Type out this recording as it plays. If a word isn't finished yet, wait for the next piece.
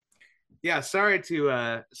Yeah, sorry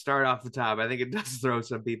to start off the top. I think it does throw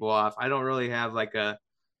some people off. I don't really have like a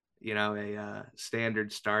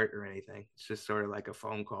standard start or anything. It's just sort of like a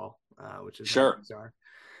phone call, which is how Sure. these are.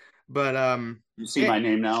 But You see yeah, my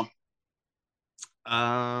name now?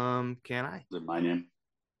 can I? Is it my name?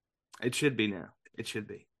 It should be now. It should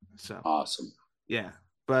be. So Awesome. yeah,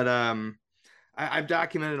 but I've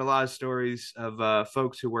documented a lot of stories of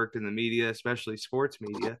folks who worked in the media, especially sports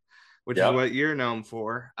media, which is Yep. what you're known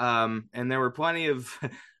for. And there were plenty of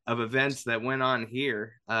of events that went on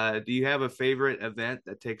here. Do you have a favorite event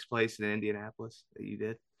that takes place in Indianapolis that you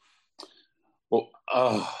did? Well,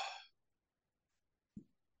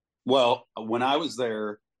 well, when I was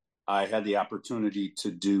there, I had the opportunity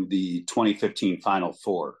to do the 2015 Final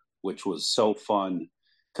Four, which was so fun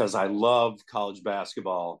because I love college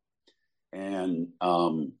basketball, and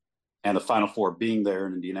and the Final Four being there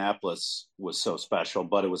in Indianapolis was so special.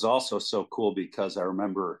 But it was also so cool because I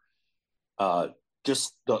remember uh,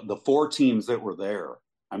 just the four teams that were there.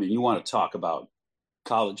 I mean, you want to talk about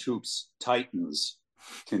college hoops titans: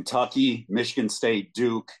 Kentucky, Michigan State,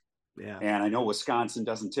 Duke, Yeah, and I know Wisconsin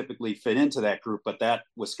doesn't typically fit into that group, but that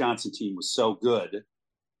Wisconsin team was so good,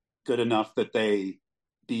 good enough that they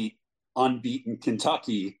beat unbeaten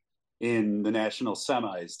Kentucky in the national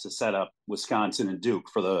semis to set up Wisconsin and Duke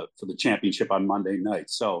for the championship on Monday night.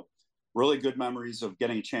 So really good memories of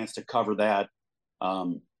getting a chance to cover that.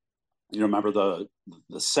 Um, remember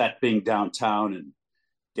the set being downtown and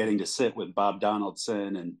getting to sit with Bob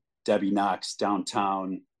Donaldson and Debbie Knox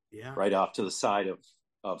downtown, yeah, right off to the side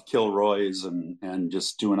of Kilroy's and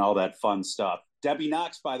just doing all that fun stuff. Debbie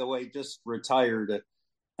Knox, by the way, just retired,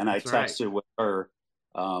 and I that's right. texted with her.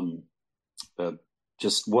 Um, uh,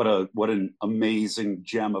 just what an amazing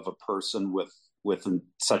gem of a person with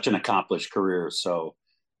such an accomplished career. So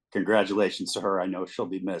congratulations to her. I know she'll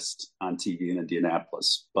be missed on TV in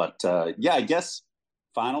Indianapolis. But yeah, I guess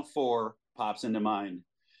Final Four pops into mind.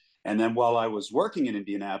 And then while I was working in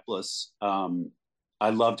Indianapolis, I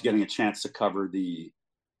loved getting a chance to cover the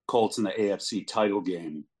Colts in the AFC title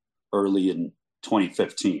game early in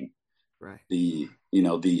 2015. Right. The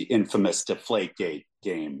infamous Deflategate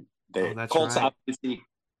game. Oh, The that's Colts, right. obviously,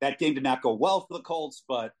 that game did not go well for the Colts,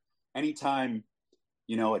 but anytime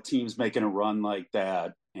a team's making a run like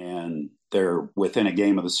that and they're within a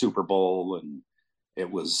game of the Super Bowl, and it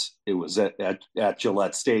was at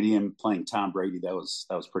Gillette Stadium playing Tom Brady. That was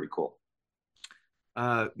pretty cool.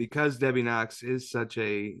 Because Debbie Knox is such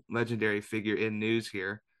a legendary figure in news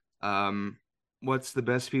here, um, what's the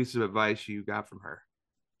best piece of advice you got from her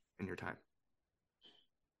in your time?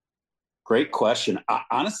 Great question.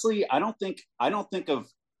 Honestly, I don't think of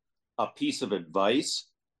a piece of advice.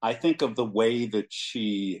 I think of the way that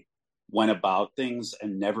she went about things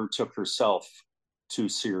and never took herself too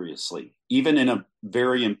seriously, even in a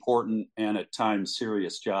very important and at times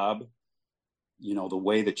serious job. The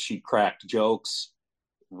way that she cracked jokes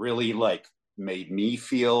really like made me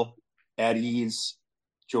feel at ease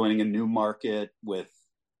joining a new market with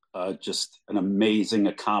just an amazing,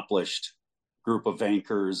 accomplished group of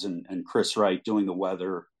anchors and Chris Wright doing the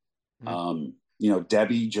weather. Mm,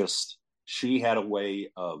 Debbie just, she had a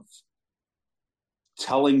way of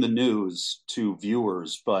telling the news to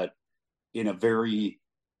viewers, but in a very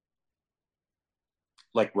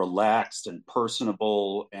like relaxed and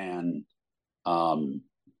personable um,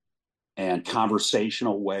 and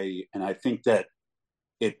conversational way. And I think that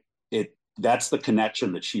it that's the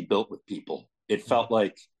connection that she built with people. It mm. felt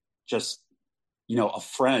like just a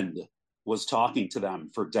friend was talking to them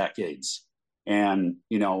for decades. And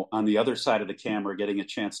on the other side of the camera, getting a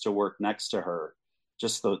chance to work next to her,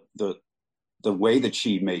 just the way that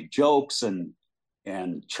she made jokes and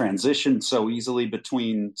transitioned so easily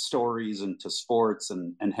between stories and to sports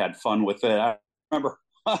and had fun with it. I remember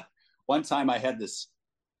one time I had this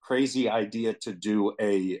crazy idea to do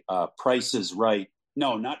a Price is Right.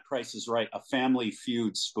 No, not Price is Right, a Family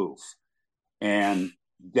Feud spoof. And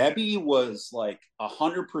Debbie was like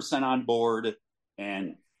 100% on board.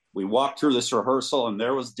 And we walked through this rehearsal, and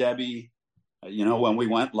there was Debbie. When we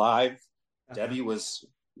went live, Uh-huh. Debbie was,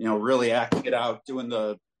 really acting it out, doing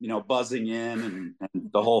the, buzzing in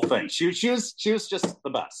and the whole thing. She was just the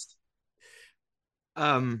best.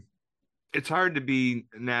 Um, it's hard to be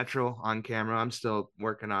natural on camera. I'm still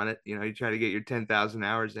working on it. You try to get your 10,000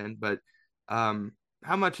 hours in, but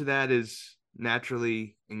how much of that is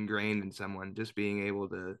naturally ingrained in someone just being able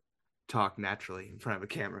to talk naturally in front of a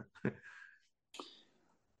camera?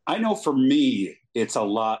 I know for me, it's a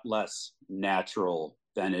lot less natural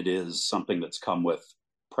than it is something that's come with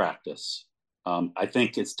practice. I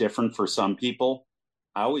think it's different for some people.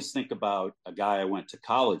 I always think about a guy I went to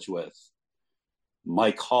college with,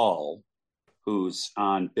 Mike Hall. who's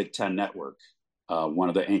on Big Ten Network, one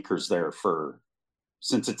of the anchors there for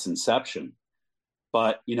since its inception.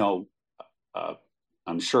 But uh,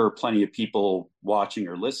 I'm sure plenty of people watching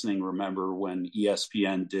or listening remember when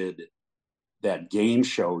ESPN did that game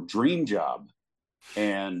show Dream Job,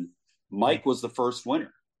 and Hmm. Mike was the first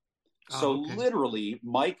winner. So Oh, okay. literally,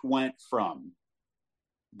 Mike went from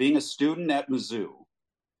being a student at Mizzou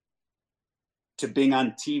to being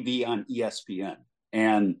on TV on ESPN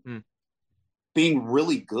and Hmm. being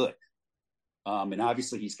really good. And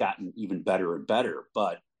obviously, he's gotten even better and better.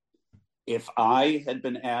 But if I had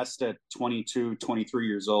been asked at 22, 23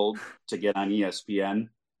 years old to get on ESPN,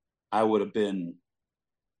 I would have been,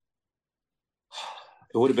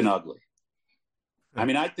 it would have been ugly. I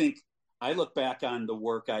mean, I think I look back on the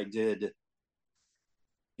work I did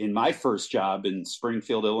in my first job in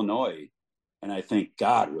Springfield, Illinois, and I think,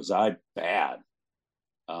 God, was I bad.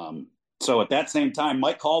 Um, so at that same time,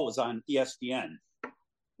 Mike Hall was on ESPN,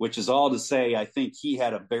 which is all to say, I think he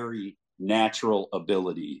had a very natural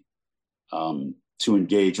ability to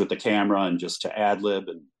engage with the camera and just to ad lib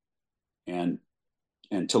and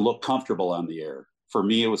and to look comfortable on the air. For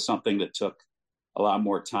me, it was something that took a lot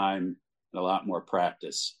more time and a lot more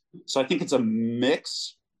practice. So I think it's a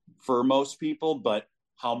mix for most people, but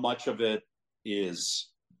how much of it is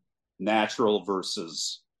natural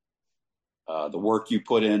versus the work you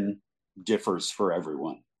put in differs for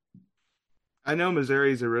everyone. I know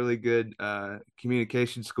Missouri is a really good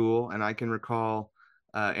communication school, and I can recall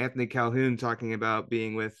Anthony Calhoun talking about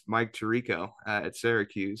being with Mike Tirico at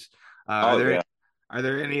Syracuse. Oh yeah. Are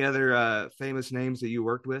there any other famous names that you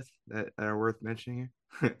worked with that are worth mentioning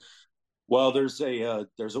here? Well, there's a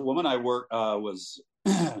woman I work was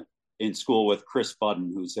in school with, Chris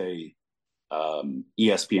Budden, who's a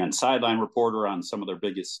ESPN sideline reporter on some of their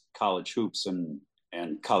biggest college hoops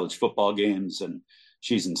and college football games, and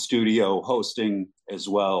she's in studio hosting as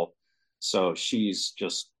well. So she's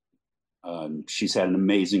had an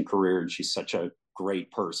amazing career, and she's such a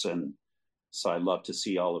great person. So I love to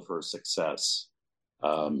see all of her success.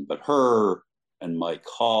 That's awesome. But her and Mike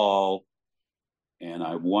Hall, and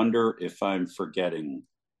I wonder if I'm forgetting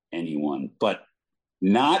anyone, but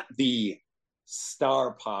not the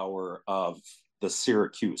star power of the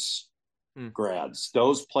Syracuse Hmm. grads.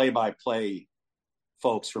 Those play-by-play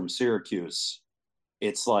folks from Syracuse,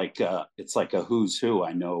 it's like a who's who.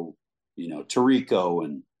 I know, Tarico,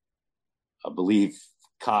 and I believe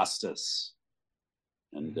Costas,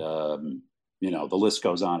 and Mhm. the list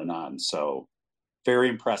goes on and on. So very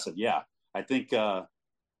impressive. Yeah, I think the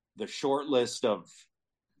short list of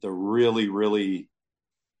the really, really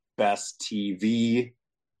best TV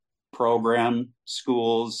program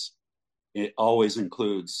schools, it always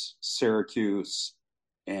includes Syracuse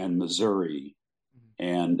and Missouri.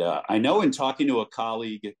 And I know, in talking to a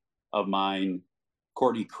colleague of mine,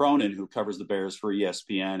 Courtney Cronin, who covers the Bears for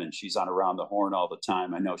ESPN, and she's on Around the Horn all the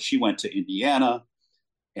time. I know she went to Indiana,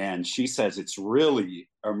 and she says it's really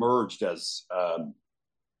emerged as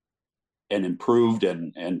an improved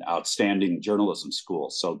and outstanding journalism school.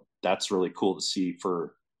 So that's really cool to see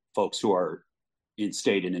for folks who are in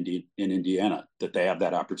state in Indiana, that they have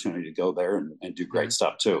that opportunity to go there and do great Yeah.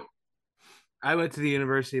 stuff too. I went to the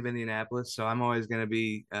University of Indianapolis, so I'm always going to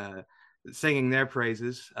be singing their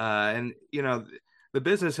praises. And the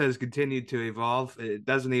business has continued to evolve. It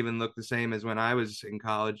doesn't even look the same as when I was in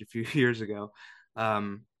college a few years ago.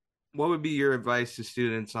 Um, what would be your advice to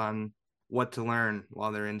students on what to learn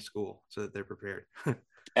while they're in school so that they're prepared?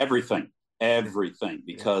 Everything, Yeah, everything,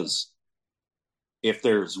 yeah, because if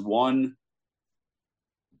there's one,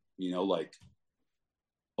 like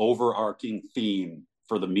overarching theme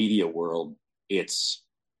for the media world, it's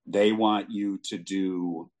they want you to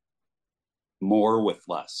do more with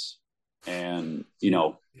less. And,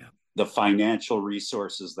 yeah. the financial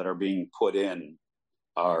resources that are being put in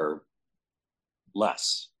are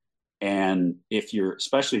less. And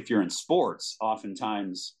especially if you're in sports,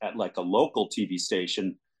 oftentimes at like a local TV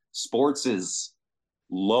station, sports is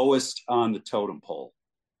lowest on the totem pole.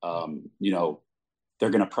 They're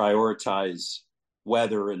going to prioritize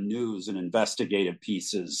weather and news and investigative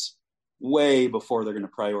pieces way before they're going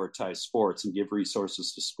to prioritize sports and give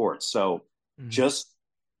resources to sports. So Mhm. just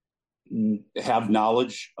have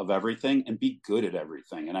knowledge of everything and be good at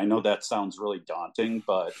everything. And I know that sounds really daunting,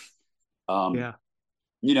 but um, Yeah.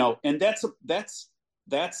 and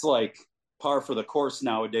that's like par for the course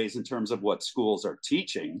nowadays in terms of what schools are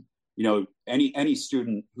teaching. Any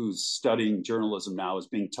student who's studying journalism now is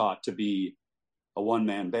being taught to be a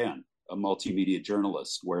one-man band, a multimedia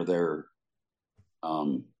journalist, where they're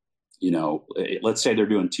um, let's say they're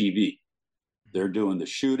doing TV, they're doing the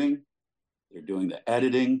shooting, they're doing the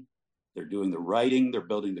editing, they're doing the writing, they're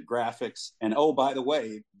building the graphics, and oh, by the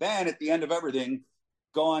way, then at the end of everything,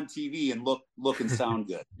 go on TV and look and sound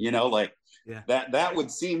good. Like Yeah. that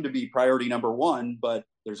would seem to be priority number one, but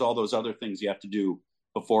there's all those other things you have to do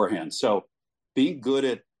beforehand. So being good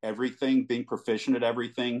at everything, being proficient at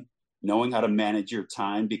everything, knowing how to manage your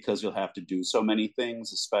time because you'll have to do so many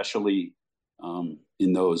things, especially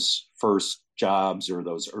in those first jobs or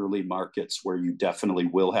those early markets where you definitely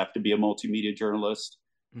will have to be a multimedia journalist.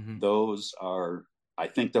 Hmm. I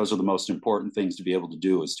think those are the most important things to be able to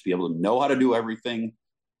do, is to be able to know how to do everything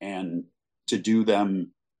and to do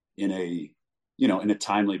them in a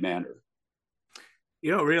timely manner.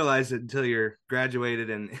 You don't realize it until you're graduated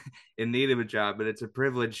and in need of a job, but it's a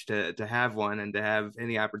privilege to have one and to have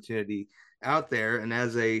any opportunity out there. And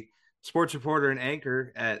as a sports reporter and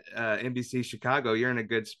anchor at NBC Chicago, you're in a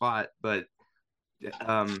good spot. But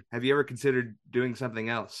have you ever considered doing something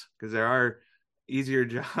else? Because there are easier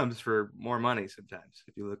jobs for more money sometimes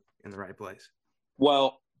if you look in the right place.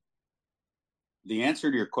 Well, the answer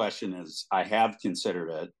to your question is I have considered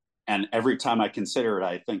it. And every time I consider it,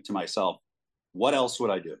 I think to myself, what else would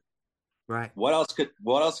I do? Right. What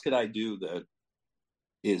else could I do that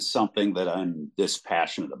is something that I'm this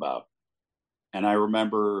passionate about? And I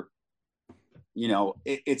remember,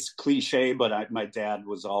 it's cliche, but my dad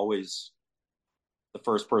was always the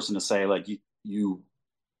first person to say, like, you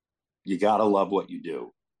gotta love what you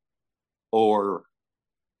do, or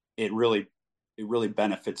it really it really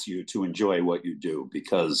benefits you to enjoy what you do,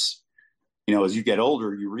 because as you get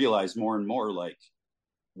older you realize more and more, like,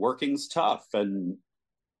 working's tough, and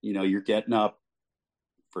you're getting up,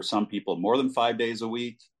 for some people, more than 5 days a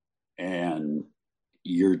week, and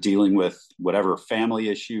you're dealing with whatever family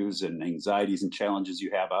issues and anxieties and challenges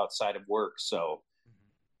you have outside of work. So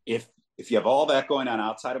if you have all that going on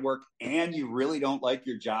outside of work and you really don't like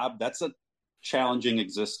your job, that's a challenging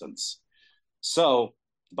existence. So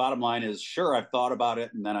the bottom line is, sure, I've thought about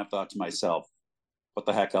it, and then I've thought to myself, what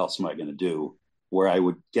the heck else am I going to do where I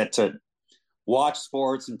would get to watch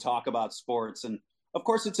sports and talk about sports? And of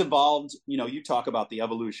course it's evolved. You talk about the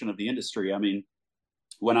evolution of the industry. I mean,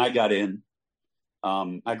 when I got in,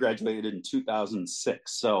 I graduated in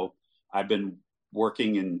 2006. So I've been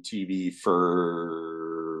working in TV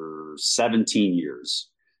for 17 years.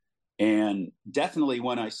 And definitely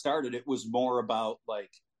when I started, it was more about,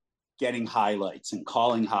 like, getting highlights and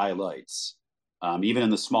calling highlights, even in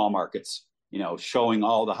the small markets, showing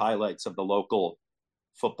all the highlights of the local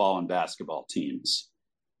football and basketball teams.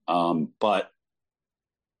 But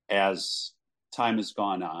as time has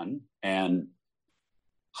gone on, and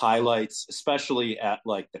highlights, especially at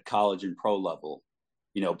like the college and pro level,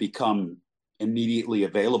 become immediately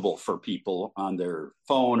available for people on their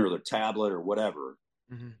phone or their tablet or whatever.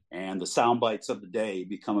 Mm-hmm. And the sound bites of the day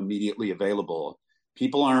become immediately available.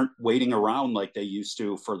 People aren't waiting around like they used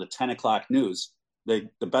to for the 10 o'clock news. The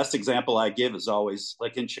best example I give is always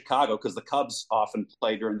like in Chicago, because the Cubs often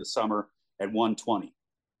play during the summer at 1:20.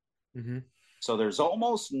 Mm-hmm. So there's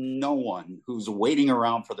almost no one who's waiting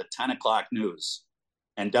around for the 10 o'clock news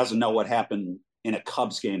and doesn't know what happened in a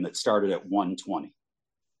Cubs game that started at 1:20.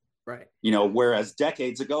 Right. Whereas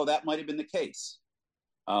decades ago that might have been the case.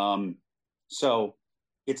 So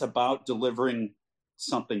it's about delivering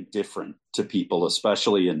something different to people,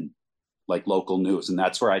 especially in like local news, and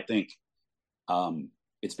that's where I think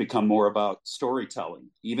it's become more about storytelling,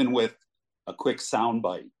 even with a quick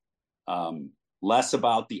soundbite. Less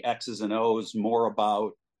about the X's and O's, more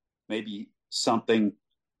about maybe something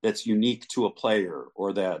that's unique to a player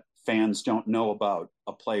or that fans don't know about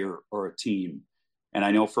a player or a team. And I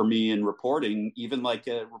know for me in reporting, even like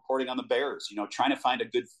reporting on the Bears, trying to find a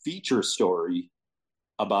good feature story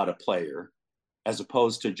about a player, as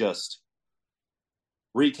opposed to just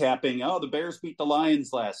recapping, oh, the Bears beat the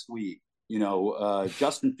Lions last week.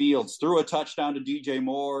 Justin Fields threw a touchdown to DJ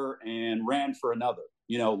Moore and ran for another.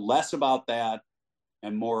 Less about that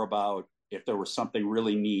and more about if there was something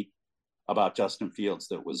really neat about Justin Fields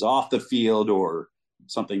that was off the field, or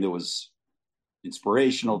something that was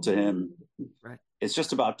inspirational to him. Right. It's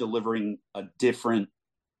just about delivering a different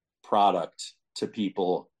product to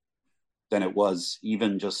people than it was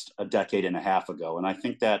even just a decade and a half ago. And I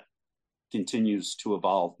think that continues to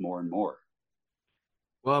evolve more and more.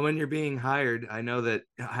 Well, when you're being hired, I know that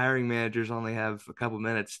hiring managers only have a couple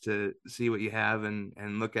minutes to see what you have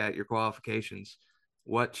and look at your qualifications.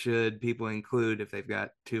 What should people include if they've got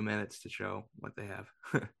 2 minutes to show what they have?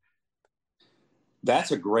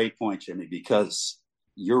 That's a great point, Jimmy, because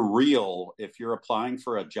your reel, if you're applying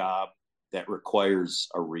for a job that requires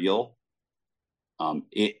a reel,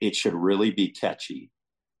 it should really be catchy.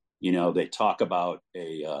 They talk about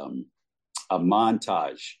a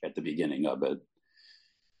montage at the beginning of it.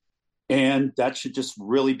 And that should just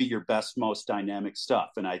really be your best, most dynamic stuff.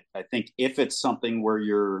 And I think if it's something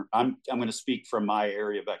where I'm going to speak from my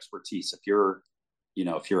area of expertise. If you're,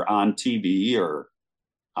 if you're on TV or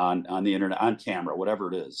on the internet, on camera,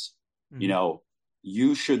 whatever it is, Mm-hmm.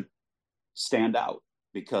 you should stand out,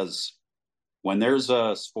 because when there's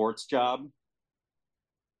a sports job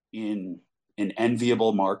in an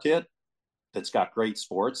enviable market that's got great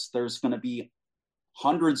sports, there's going to be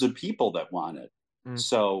hundreds of people that want it. Mm-hmm.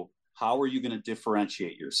 So how are you going to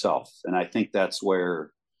differentiate yourself? And I think that's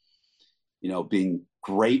where, being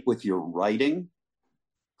great with your writing,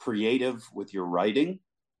 creative with your writing,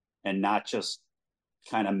 and not just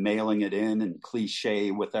kind of mailing it in and cliche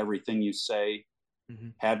with everything you say.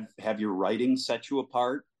 Mm-hmm. Have your writing set you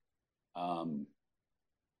apart. Um,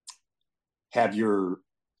 have your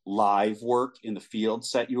live work in the field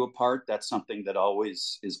set you apart. That's something that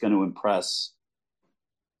always is going to impress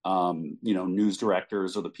news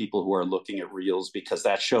directors or the people who are looking at reels, because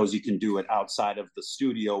that shows you can do it outside of the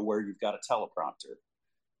studio where you've got a teleprompter.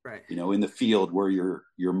 Right. In the field where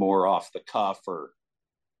you're more off the cuff,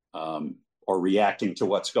 or reacting to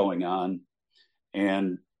what's going on.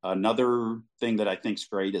 And another thing that I think is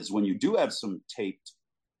great is when you do have some taped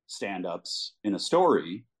stand-ups in a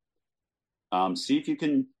story, see if you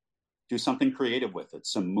can do something creative with it,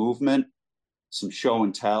 some movement, some show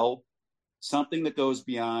and tell, something that goes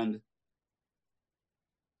beyond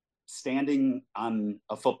standing on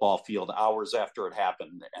a football field hours after it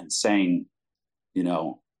happened and saying,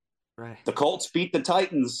 Right. the Colts beat the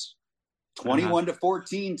Titans Uh-huh.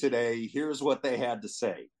 21-14 today. Here's what they had to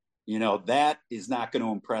say. That is not going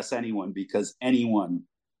to impress anyone, because anyone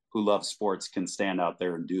who loves sports can stand out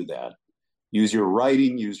there and do that. Use your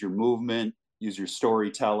writing, use your movement, use your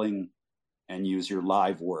storytelling, and use your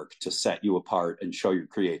live work to set you apart and show your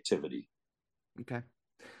creativity. Okay.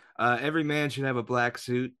 Every man should have a black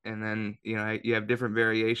suit, and then you have different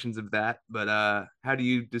variations of that. But how do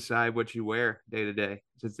you decide what you wear day to day,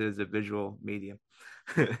 since it is a visual medium?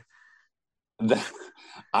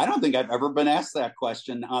 I don't think I've ever been asked that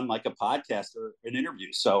question on like a podcast or an interview.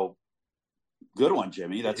 So good one,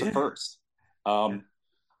 Jimmy. That's a Yeah. first. Yeah.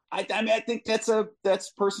 I mean, I think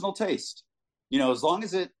that's personal taste. As long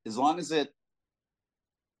as it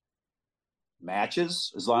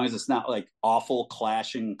matches, as long as it's not like awful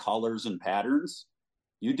clashing colors and patterns,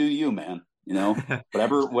 you do you, man.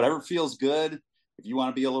 Whatever feels good. If you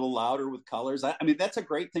want to be a little louder with colors, I mean, that's a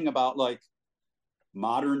great thing about like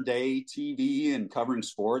modern day TV and covering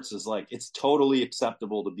sports, is like it's totally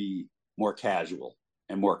acceptable to be more casual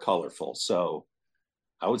and more colorful. So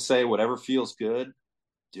I would say whatever feels good,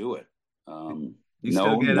 do it. You still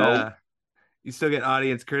No, get no. you still get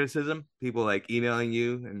audience criticism, people like emailing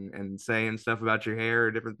you and saying stuff about your hair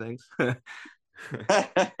or different things.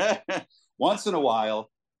 once in a while,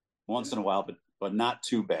 but not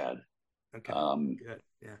too bad. Okay, Um, good.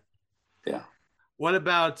 Yeah. yeah. What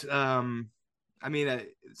about I mean,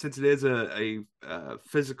 since it is a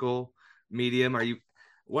physical medium,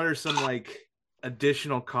 what are some like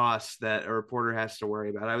additional costs that a reporter has to worry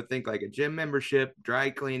about? I would think like a gym membership, dry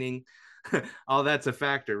cleaning, all that's a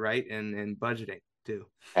factor, right? And budgeting too.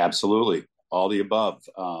 Absolutely, all the above.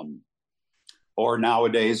 Or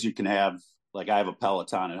nowadays, you can have, like, I have a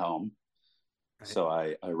Peloton at home, Right. so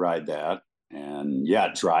I ride that, and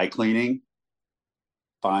yeah, dry cleaning,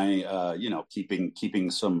 buying,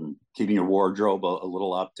 keeping your wardrobe a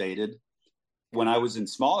little updated. When I was in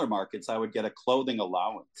smaller markets, I would get a clothing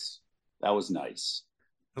allowance. That was nice,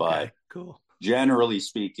 Okay, but cool. generally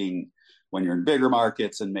speaking, when you're in bigger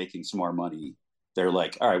markets and making some more money, they're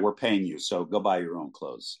like, all right, we're paying you, so go buy your own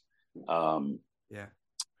clothes. Um, Yeah.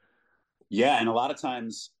 yeah, and a lot of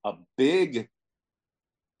times a big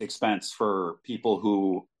expense for people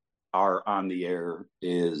who are on the air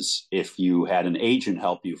is if you had an agent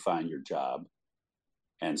help you find your job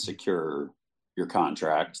and secure your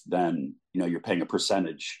contract, then you're paying a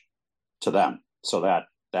percentage to them. So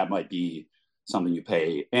that might be something you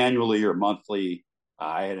pay annually or monthly.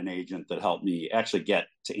 I had an agent that helped me actually get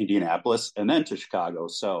to Indianapolis and then to Chicago.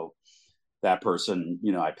 So that person,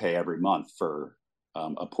 I pay every month for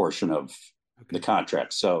a portion of the Okay.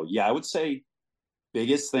 contract. So yeah, I would say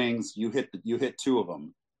biggest things, you hit two of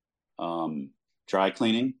them: dry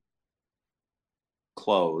cleaning,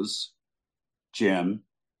 clothes, gym,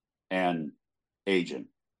 and agent.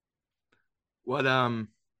 What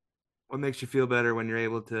what makes you feel better when you're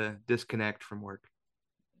able to disconnect from work?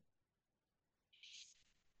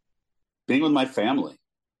 Being with my family.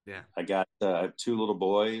 Yeah. I got two little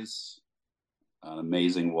boys, an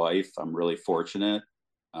amazing wife. I'm really fortunate.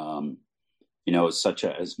 Um, It's such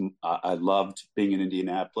a as I loved being in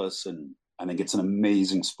Indianapolis, and I think it's an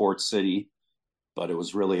amazing sports city. But it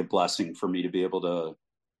was really a blessing for me to be able to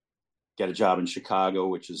get a job in Chicago,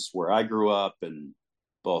 which is where I grew up, and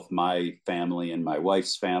both my family and my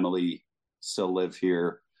wife's family still live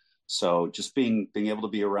here. So just being able to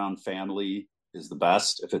be around family is the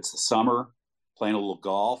best. If it's the summer, playing a little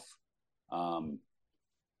golf, um,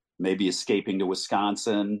 maybe escaping to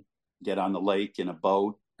Wisconsin, get on the lake in a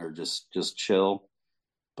boat, or just chill.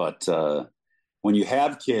 But when you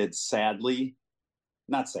have kids, sadly,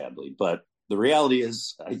 not sadly, but the reality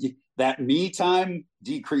is that me time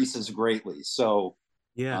decreases greatly. So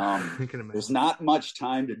Yeah, um, I can there's imagine. not much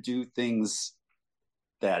time to do things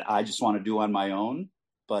that I just want to do on my own,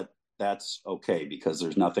 but that's okay because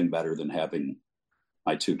there's nothing better than having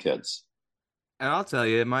my two kids. And I'll tell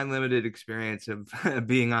you, my limited experience of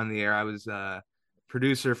being on the air, I was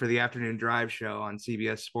producer for the afternoon drive show on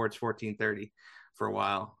CBS Sports 1430 for a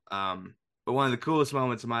while. But one of the coolest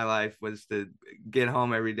moments of my life was to get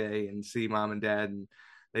home every day and see mom and dad, and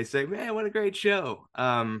they say, "Man, what a great show!"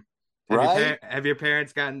 Right? Have your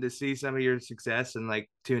parents gotten to see some of your success and like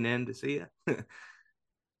tune in to see you?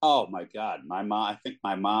 Oh my God. My mom, I think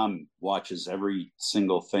my mom watches every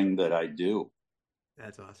single thing that I do.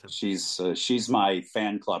 That's awesome. She's my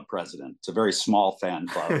fan club president. It's a very small fan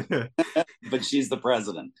club, but she's the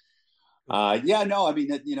president. Yeah, no, I mean,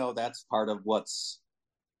 that's part of why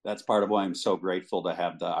I'm so grateful to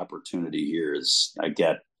have the opportunity here. Is I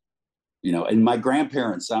get, and my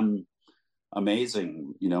grandparents, I'm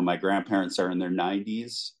amazing. My grandparents are in their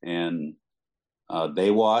 90s, and they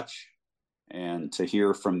watch, and to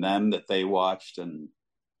hear from them that they watched and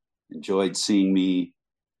enjoyed seeing me,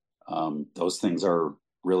 those things are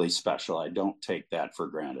really special. I don't take that for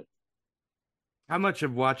granted. How much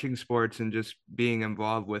of watching sports and just being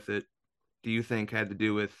involved with it do you think had to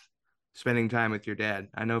do with spending time with your dad?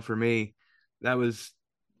 I know for me, that was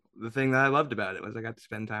the thing that I loved about it was I got to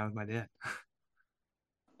spend time with my dad.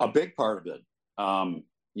 A big part of it.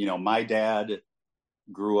 My dad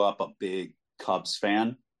grew up a big Cubs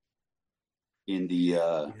fan in the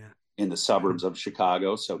uh, Yeah. in the suburbs of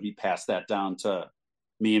Chicago, so he passed that down to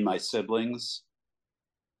me and my siblings.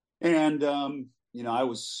 And I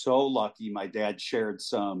was so lucky. My dad shared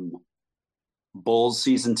some Bulls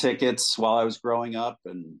season tickets while I was growing up,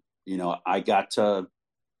 and I got to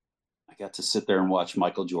sit there and watch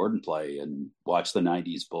Michael Jordan play and watch the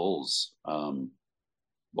 '90s Bulls,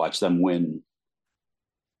 watch them win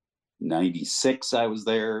 '96. I was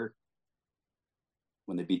there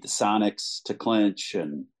when they beat the Sonics to clinch,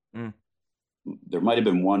 and Mm. there might have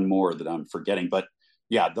been one more that I'm forgetting, but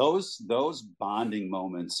yeah, those bonding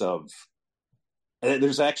moments of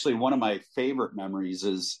there's actually one of my favorite memories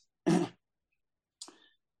is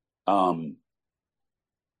um,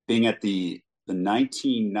 being at the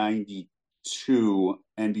 1992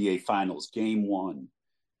 NBA Finals, Game One,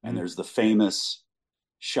 and Mm. there's the famous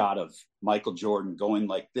shot of Michael Jordan going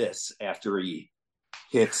like this after he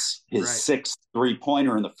hits his Right. sixth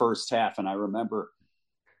 3-pointer in the first half. And I remember,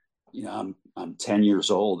 I'm 10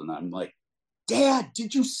 years old, and I'm like, Dad,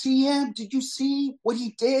 did you see him? Did you see what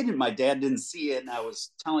he did? And my dad didn't see it, and I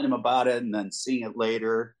was telling him about it, and then seeing it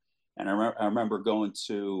later. And I remember going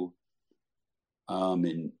to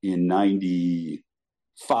in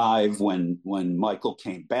 '95 when Michael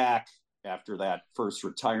came back after that first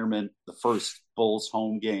retirement, the first Bulls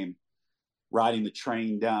home game, riding the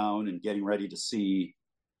train down and getting ready to see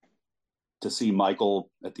Michael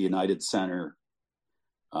at the United Center.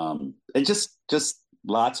 And just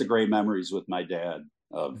lots of great memories with my dad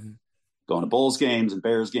of Mhm. going to Bulls games and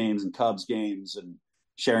Bears games and Cubs games and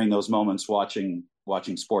sharing those moments watching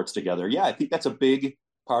sports together. Yeah, I think that's a big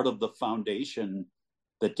part of the foundation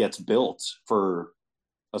that gets built for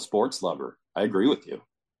a sports lover. I agree with you.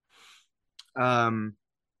 Um,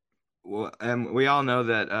 well, and we all know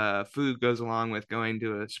that food goes along with going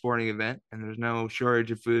to a sporting event, and there's no shortage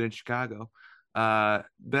of food in Chicago.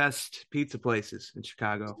 Best pizza places in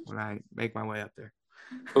Chicago when I make my way up there.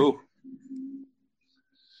 Oh,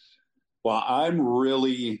 well, I'm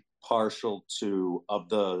really partial to of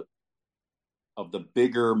the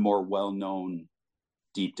bigger, more well known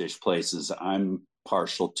deep dish places. I'm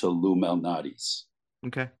partial to Lou Malnati's.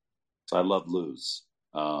 Okay, So I love Lou's.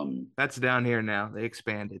 Um, that's down here now. They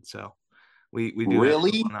expanded, so we do have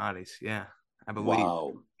really? Illuminati's. Yeah, I believe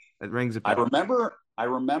Wow. it rings a I bell. remember. I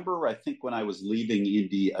remember. I think when I was leaving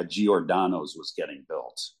Indy, a Giordano's was getting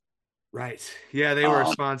built. Right. Yeah, they were a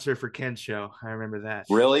Um, sponsor for Ken's show. I remember that.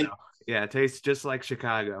 So really, yeah, it tastes just like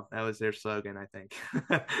Chicago. That was their slogan, I think.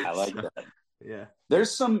 I like So that. yeah.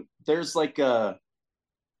 There's some. There's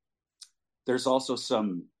also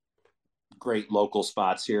some great local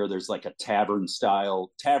spots here. There's like a tavern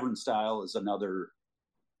style. Tavern style is another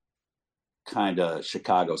kind of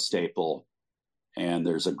Chicago staple. And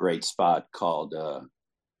there's a great spot called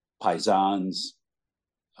Paisans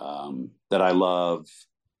that I love.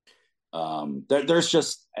 There's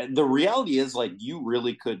just the reality is like you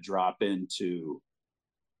really could drop into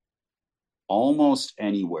almost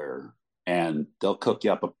anywhere and they'll cook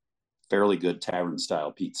you up a fairly good tavern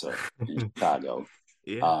style pizza in Chicago.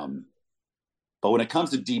 Yeah. Um, but when it comes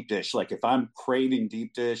to deep dish, like if I'm craving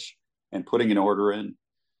deep dish and putting an order in,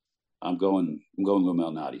 I'm going with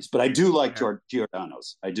Malnati's. But I do like Yeah.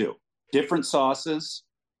 Giordano's. I do. Different sauces,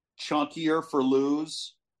 chunkier for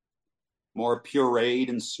Lou's, more pureed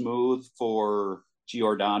and smooth for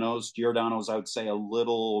Giordano's. Giordano's, I would say, a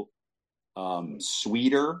little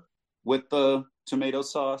sweeter with the tomato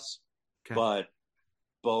sauce, Okay. but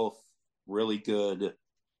both really good.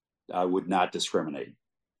 I would not discriminate.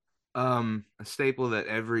 A staple that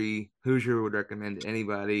every Hoosier would recommend to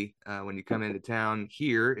anybody when you come into town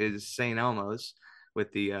here is St. Elmo's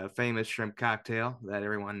with the famous shrimp cocktail that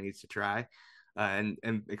everyone needs to try and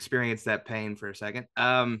experience that pain for a second.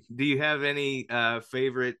 Do you have any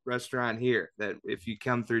favorite restaurant here that if you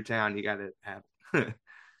come through town, you got to have?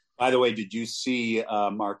 By the way, did you see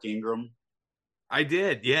Mark Ingram? I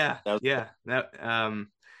did. Yeah. That Yeah. That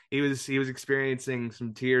he was experiencing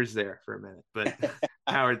some tears there for a minute, but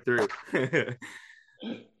powered through.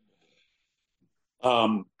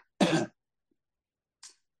 um,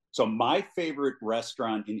 so my favorite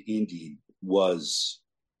restaurant in Indy was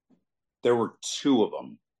there were two of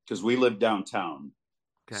them because we lived downtown.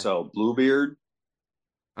 Okay. So Bluebeard,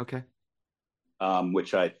 Okay.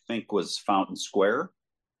 which I think was Fountain Square,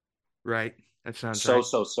 Right. That sounds so right.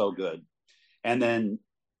 so so good. And then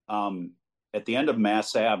at the end of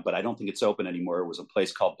Mass Ave, but I don't think it's open anymore. It was a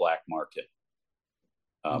place called Black Market.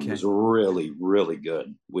 It Okay. was really really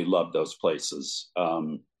good. We loved those places.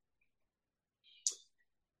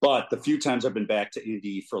 But the few times I've been back to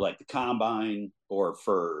Indy for like the combine or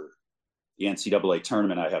for the NCAA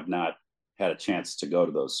tournament, I have not had a chance to go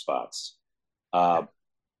to those spots. Uh, Okay.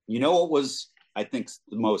 you know what was I think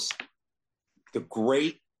the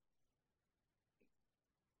great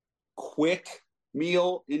quick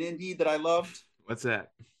meal in Indy that I loved? What's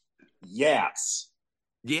that? Yes,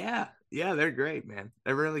 Yeah. Yeah, they're great, man.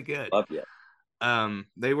 They're really good. love you.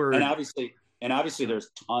 They And were obviously, there's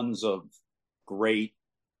tons of great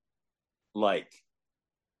like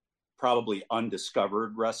probably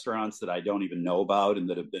undiscovered restaurants that I don't even know about and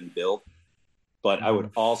that have been built. But I would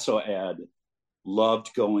Mhm. also add,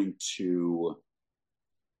 loved going to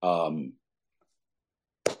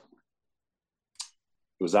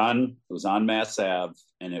it was on Mass Ave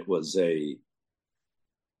and it was a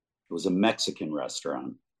Mexican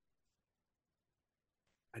restaurant.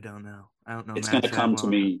 I don't know. I don't know It's going to Mass Ave come to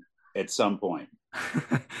well enough. me at some point.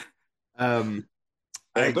 um,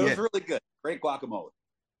 I But it was get really good. Great guacamole.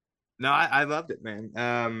 no, I loved it, man.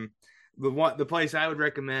 The place I would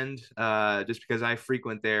recommend, just because I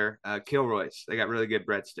frequent there, Kilroy's. They got really good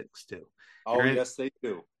breadsticks too. If you're Oh in, yes, they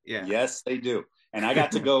do. yeah. Yes, they do. And I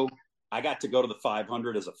got to go. I got to go to the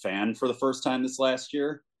 500 as a fan for the first time this last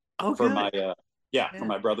year Oh, for my good. for Yeah.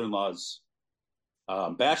 my brother-in-law's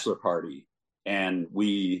bachelor party, and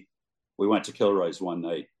we went to Kilroy's one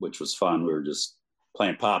night, which was fun. We were just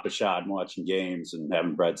playing Papa Shot and watching games and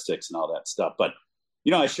having breadsticks and all that stuff. But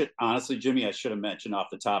I should honestly, Jimmy, I should have mentioned off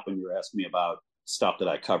the top when you were asking me about stuff that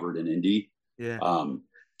I covered in Indy. Yeah. Um,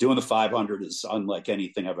 doing the 500 is unlike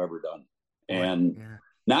anything I've ever done, Boy. and Yeah.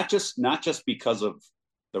 not just because of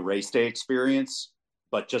the race day experience,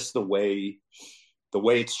 but just the way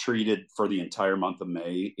it's treated for the entire month of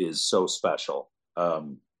May is so special.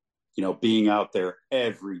 Being out there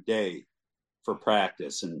every day for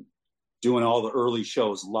practice and doing all the early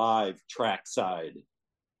shows live trackside.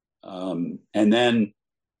 And then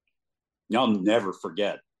I'll never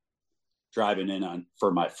forget driving in on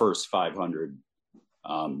for my first 500.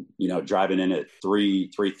 Driving in at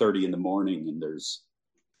 3:30 in the morning, and there's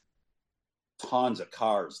tons of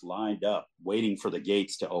cars lined up waiting for the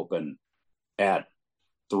gates to open at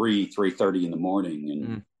 3:30 in the morning. And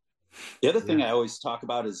Mm, the other thing yeah. I always talk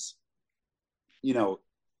about is, you know,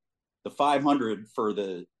 the 500 for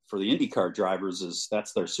the IndyCar drivers is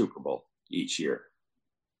that's their Super Bowl each year.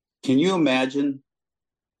 Can you imagine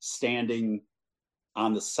standing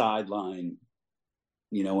on the sideline,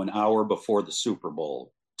 an hour before the Super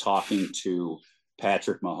Bowl, talking to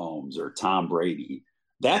Patrick Mahomes or Tom Brady?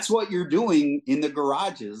 That's what you're doing in the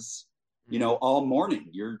garages, Mm, all morning.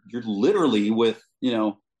 You're literally with,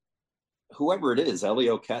 whoever it is,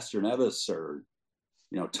 Elio Castroneves or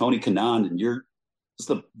Tony Kanaan, and you're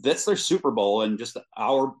that's their Super Bowl, and just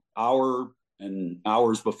hour and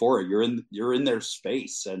hours before it, you're in their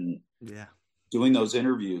space and Yeah. doing those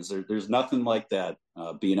interviews. There's nothing like that,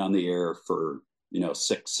 being on the air for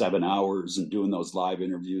 6-7 hours and doing those live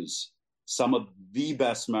interviews. Some of the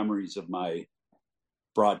best memories of my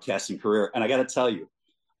broadcasting career, and I got to tell you,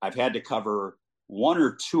 I've had to cover one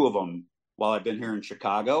or two of them while I've been here in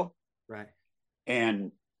Chicago, Right.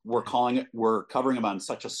 and we're covering them on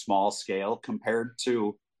such a small scale compared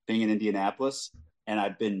to being in Indianapolis. And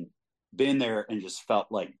I've been there and just felt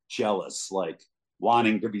like jealous, like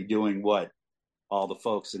wanting to be doing what all the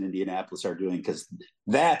folks in Indianapolis are doing, because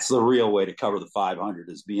that's the real way to cover the 500,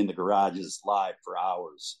 is be in the garages live for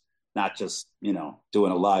hours, not just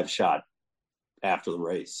doing a live shot after the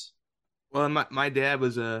race. Well, my dad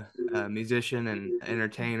was a musician and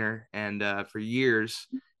entertainer, and for years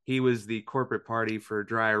he was the corporate party for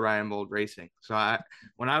Dry Ryan Bold Racing. So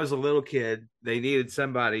when I was a little kid, they needed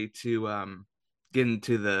somebody to get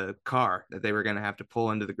into the car that they were going to have to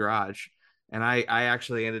pull into the garage, and I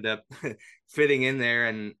actually ended up fitting in there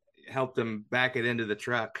and helped them back it into the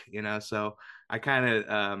truck. So I kind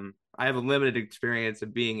of I have a limited experience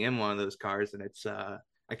of being in one of those cars, and it's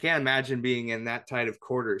I can't imagine being in that tight of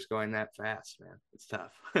quarters going that fast, man. It's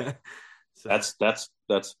tough. So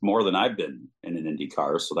That's more than I've been in an Indy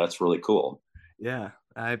car, so that's really cool. yeah,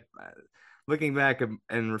 looking back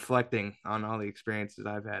and reflecting on all the experiences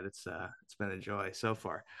I've had, it's been a joy so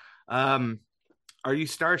far. Um, are you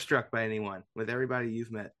starstruck by anyone with everybody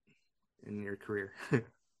you've met in your career?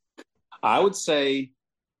 I would say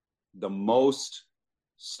the most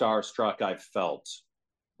starstruck I've felt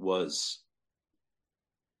was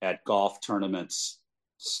at golf tournaments,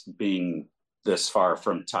 being this far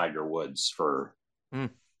from Tiger Woods for Hmm.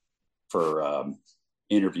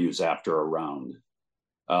 interviews after a round.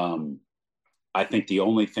 Um, I think the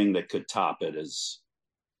only thing that could top it is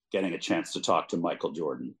getting a chance to talk to Michael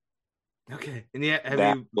Jordan. Okay, and yeah, have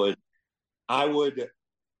That you? would I would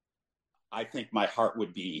I think my heart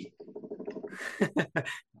would be,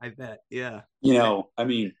 I bet. Yeah. I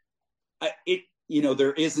mean,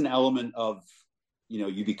 there is an element of,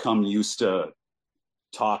 you become used to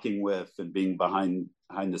talking with and being behind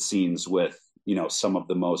the scenes with, some of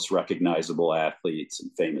the most recognizable athletes and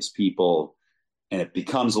famous people, and it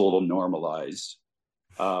becomes a little normalized.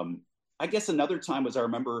 Um, I guess another time was, I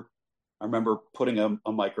remember putting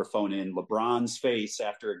a microphone in LeBron's face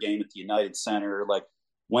after a game at the United Center. Like,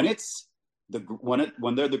 when it's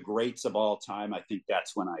when they're the greats of all time, I think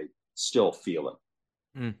that's when I still feel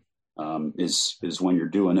it. Hmm. Is when you're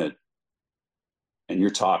doing it and you're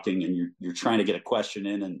talking and you're trying to get a question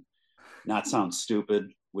in and not sound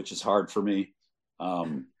stupid, which is hard for me.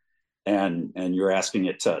 Um, and you're asking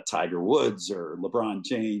it to Tiger Woods or LeBron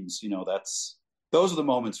James. Those are the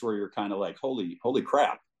moments where you're kind of like, holy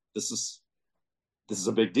crap, this is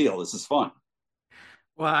a big deal. This is fun.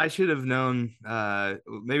 Well, I should have known.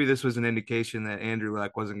 Maybe this was an indication that Andrew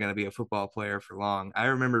Luck wasn't going to be a football player for long. I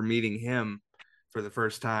remember meeting him for the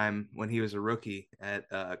first time when he was a rookie at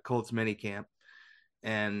Colts minicamp,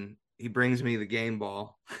 and he brings me the game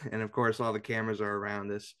ball, and of course, all the cameras are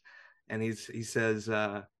around us, and he says,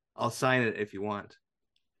 "I'll sign it if you want."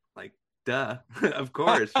 Like, duh, of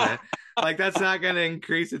course, man. Like, that's not going to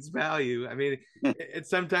increase its value. I mean, it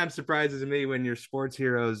sometimes surprises me when your sports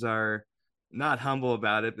heroes are not humble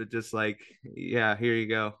about it, but just like, yeah, here you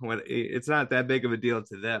go. It's not that big of a deal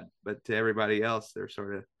to them, but to everybody else, they're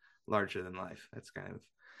sort of larger than life. That's kind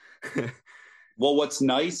of Well, what's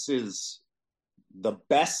nice is, the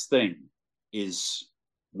best thing is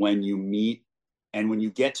when you meet and when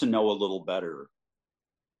you get to know a little better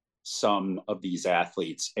some of these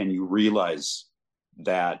athletes, and you realize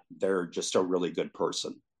that they're just a really good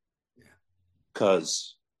person. yeah.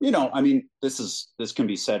 Because, I mean, this can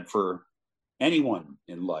be said for anyone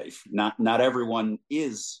in life. Not everyone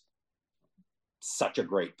is such a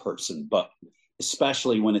great person, but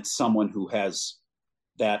especially when it's someone who has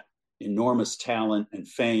that enormous talent and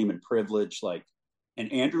fame and privilege.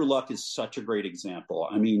 And Andrew Luck is such a great example.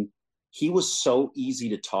 I mean, he was so easy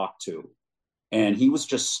to talk to, and he was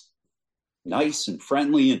just nice and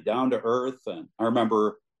friendly and down to earth. And I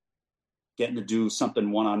remember getting to do something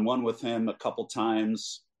one-on-one with him a couple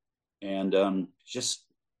times, and just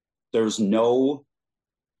there's no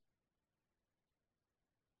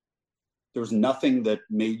there was nothing that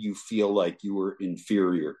made you feel like you were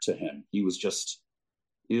inferior to him. He was just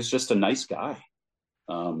a nice guy.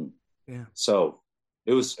 Um, Yeah. so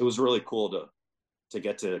it was really cool to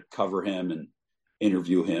get to cover him and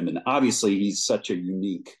interview him, and obviously he's such a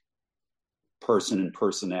unique person and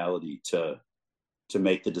personality to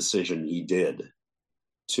make the decision he did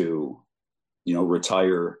to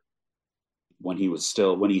retire when he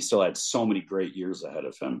still had so many great years ahead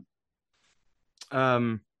of him.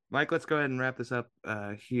 Mike, let's go ahead and wrap this up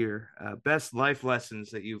here. Best life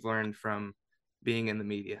lessons that you've learned from being in the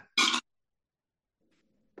media,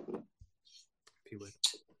 if you would.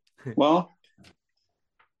 Well,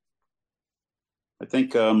 I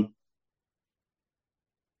think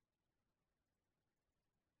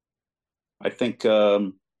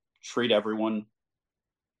treat everyone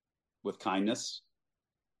with kindness.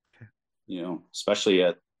 Especially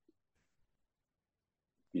at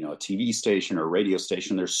a TV station or a radio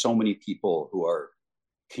station. There's so many people who are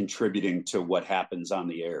contributing to what happens on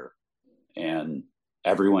the air, and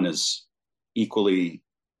everyone is equally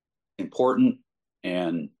important.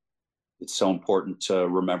 And it's so important to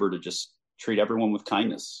remember to just treat everyone with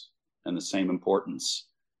kindness and the same importance,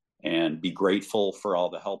 and be grateful for all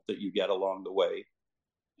the help that you get along the way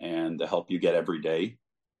and the help you get every day.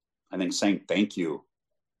 I think saying thank you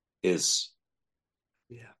is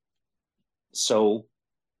Yeah. so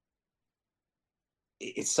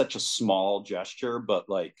it's such a small gesture, but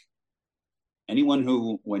like anyone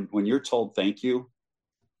who when you're told thank you,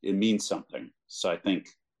 it means something. So I think,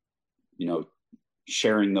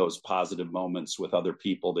 sharing those positive moments with other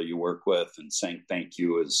people that you work with and saying thank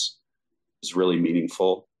you is really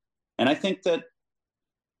meaningful. And I think that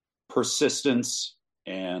persistence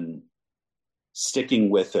and sticking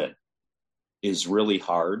with it is really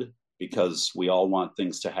hard because we all want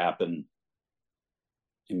things to happen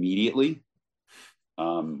immediately,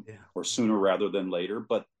 or sooner rather than later.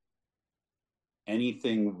 But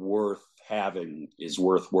anything worth having is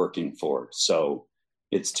worth working for. So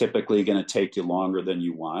it's typically going to take you longer than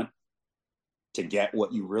you want to get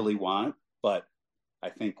what you really want. But I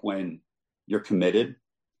think when you're committed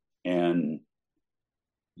and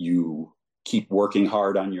you keep working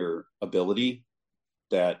hard on your ability,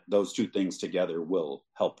 that those two things together will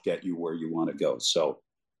help get you where you want to go. So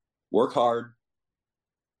work hard,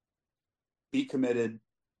 be committed,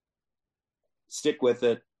 stick with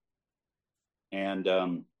it, and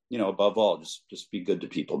above all, just be good to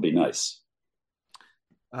people, be nice.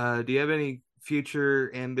 Do you have any future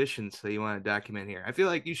ambitions that you want to document here? I feel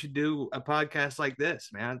like you should do a podcast like this,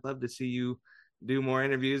 man. I'd love to see you do more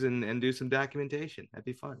interviews and do some documentation. That'd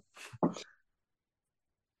be fun.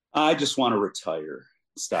 I just want to retire,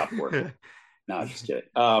 stop working. No, I'm just kidding.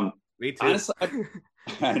 Me too. Honestly,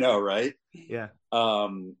 I know, right? Yeah. I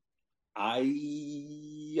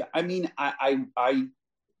mean, I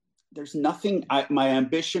there's nothing. My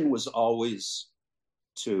ambition was always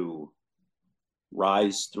to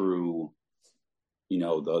rise through,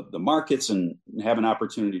 the markets and have an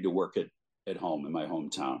opportunity to work at home in my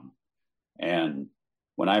hometown. And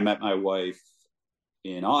when I met my wife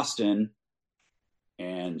in Austin,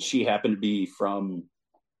 and she happened to be from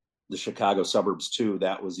the Chicago suburbs too,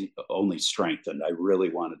 that was only strengthened. I really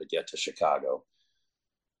wanted to get to Chicago.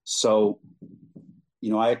 So,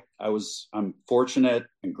 I'm fortunate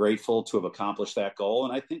and grateful to have accomplished that goal.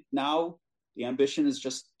 And I think now the ambition is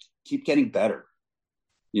just keep getting better.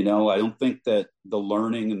 I don't think that the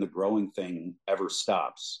learning and the growing thing ever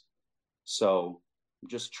stops. So I'm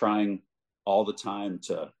just trying all the time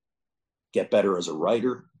to get better as a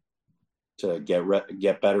writer, to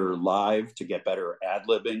get better live, to get better ad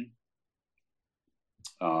libbing,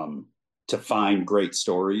 to find great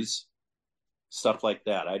stories, stuff like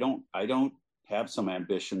that. I don't have some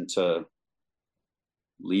ambition to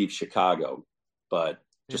leave Chicago, but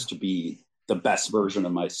just to be the best version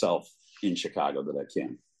of myself in Chicago that I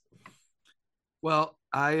can. Well,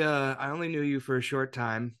 I only knew you for a short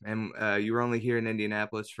time, and you were only here in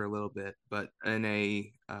Indianapolis for a little bit, but in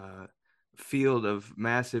a field of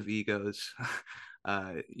massive egos,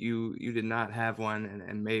 you did not have one,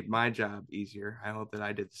 and made my job easier. I hope that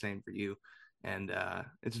I did the same for you, and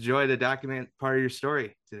it's a joy to document part of your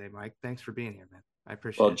story today, Mike. Thanks for being here, man. I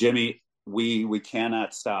appreciate Well, it. Jimmy, we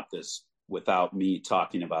cannot stop this without me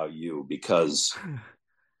talking about you, because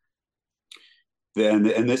then,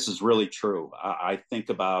 and this is really true. I think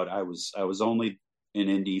about I was only in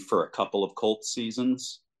Indy for a couple of Colts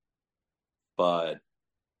seasons, but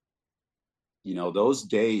those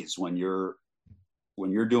days when you're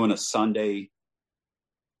doing a Sunday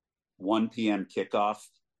 1 p.m. kickoff,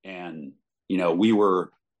 and we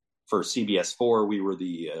were for CBS4, we were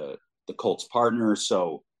the Colts partner,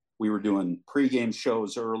 so we were doing pregame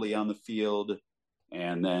shows early on the field,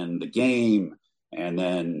 and then the game, and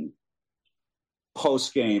then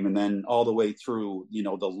post game, and then all the way through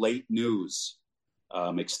the late news,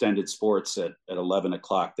 extended sports at 11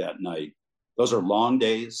 o'clock that night. Those are long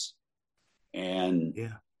days, and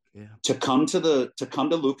Yeah. to come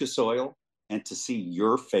to Lucas Oil and to see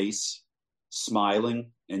your face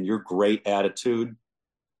smiling and your great attitude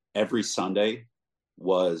every Sunday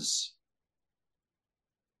was,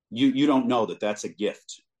 you don't know that that's a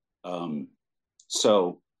gift.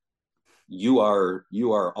 So you are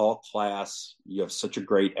all class. You have such a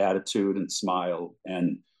great attitude and smile,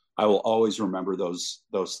 and I will always remember those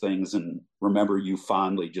things and remember you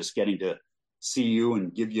fondly. Just getting to see you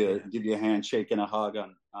and Yeah. give you a handshake and a hug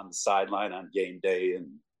on the sideline on game day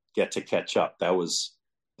and get to catch up. That was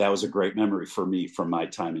a great memory for me from my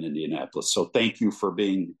time in Indianapolis. So thank you for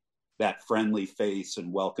being that friendly face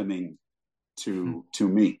and welcoming to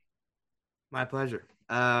me. My pleasure.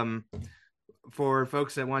 For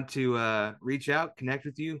folks that want to reach out, connect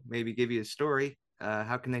with you, maybe give you a story,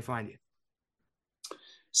 how can they find you?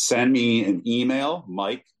 Send me an email,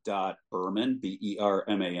 mike.berman,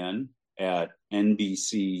 Berman, at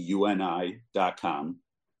nbcuni.com,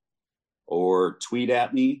 or tweet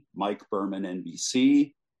at me, Mike Berman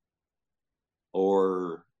NBC,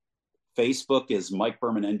 or Facebook is Mike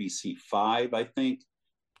Berman NBC5, I think.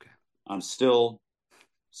 Okay. I'm still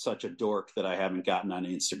such a dork that I haven't gotten on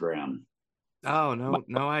Instagram. Oh, My,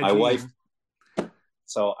 no my IG, wife, huh?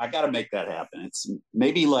 so I got to make that happen. It's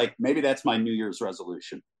maybe that's my New Year's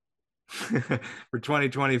resolution. For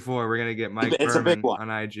 2024, we're gonna get Mike It's a big Berman one, on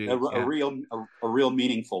a, IG. a Yeah, real a real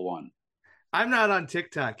meaningful one. I'm not on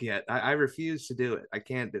TikTok yet. I refuse to do it. I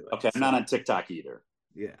can't do it. Okay, I'm not So on TikTok either.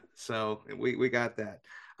 yeah, so we got that.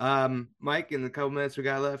 Mike, in the couple minutes we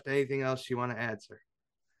got left, anything else you want to add, sir?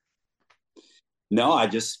 No, I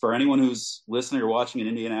just, for anyone who's listening or watching in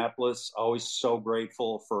Indianapolis, always so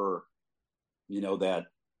grateful for that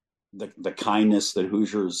the kindness that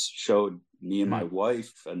Hoosiers showed me and my Mm,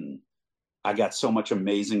 wife, and I got so much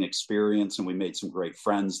amazing experience, and we made some great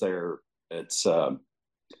friends there. It's awesome.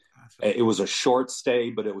 it was a short stay,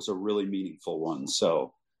 but it was a really meaningful one.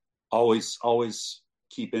 So always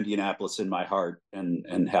keep Indianapolis in my heart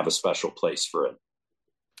and have a special place for it.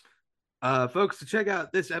 Folks, to check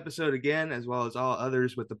out this episode again, as well as all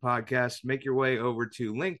others with the podcast, make your way over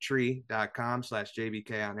to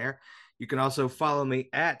linktree.com/JBK on air. You can also follow me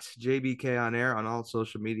at JBK on air on all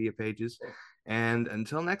social media pages. And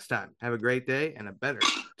until next time, have a great day and a better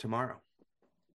tomorrow.